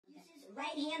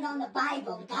right hand on the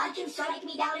Bible. God can strike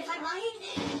me down if I'm lying.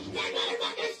 That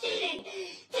motherfucker's cheating.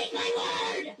 Take my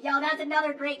word. Yo, that's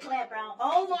another great clip, bro.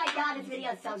 Oh my God, this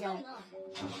video is so good.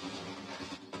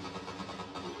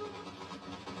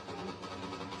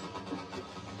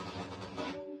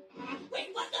 Wait,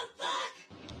 what the fuck?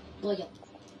 Oye,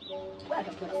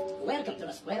 welcome to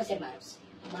los Buenos Hermanos.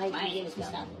 My name is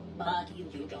Gustavo, but you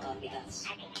can call me Gus.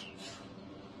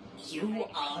 You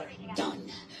are done.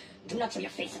 Do not show your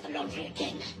face at the laundry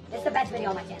again. This is the best video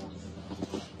on my channel.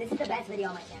 This is the best video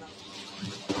on my channel.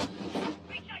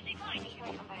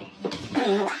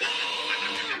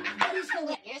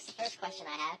 Here's the first question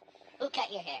I have. Who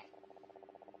cut your hair?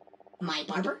 My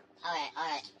barber?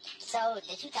 Alright. So,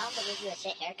 did you tell him to give you a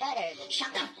shit haircut, or did... Shut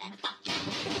up!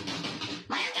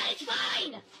 My haircut is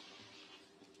fine!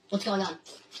 What's going on?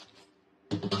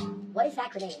 What is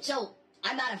that grenade? So,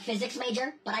 I'm not a physics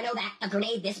major, but I know that a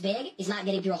grenade this big is not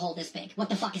getting through a hole this big. What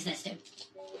the fuck is this, dude?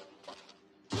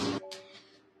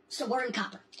 So we're in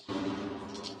copper.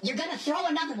 You're gonna throw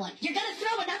another one. You're gonna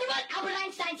throw another one? Albert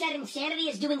Einstein said insanity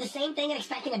is doing the same thing and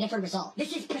expecting a different result.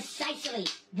 This is precisely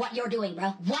what you're doing, bro.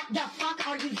 What the fuck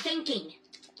are you thinking?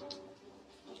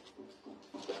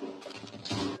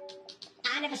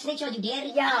 I never snitched on you,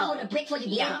 did. Yo. I hold a brick for you,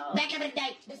 did. Yo. Back up in the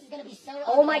day. This is gonna be so...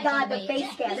 Oh my God, the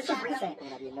face scan. This is recent.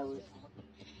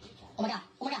 Oh my God.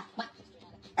 Oh my God. What?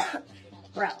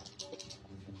 Bro.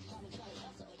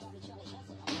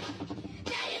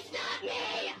 That is not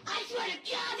me! I swear to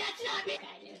God, that's not me!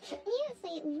 You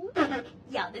say ooh.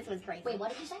 Yo, this was crazy. Wait, what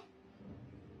did you say?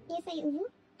 You say ooh.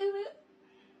 Ooh.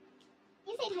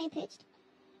 You say high pitched.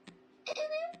 Hey,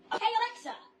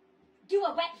 Alexa! Do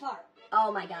a wet fart.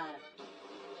 Oh my God.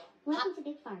 Welcome to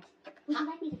Big Fart. Would you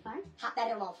like me to fart? Hop that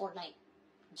in all Fortnite.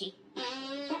 G.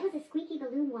 That was a squeaky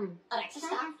balloon one. Alexa, Try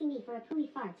stop. asking me for a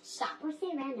pooey fart. Stop. Or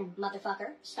say random.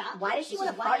 Motherfucker, stop. Why does she want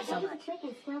to Why fart is so it- Use a much? quick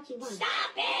and squelchy one.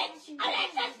 Stop it!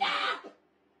 Alexa, stop!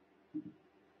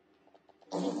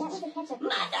 That was a ketchup.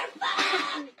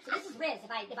 Motherfucker! So this is Riz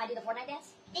if I do the Fortnite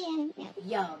dance? Yeah.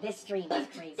 Yo, this stream is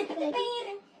crazy.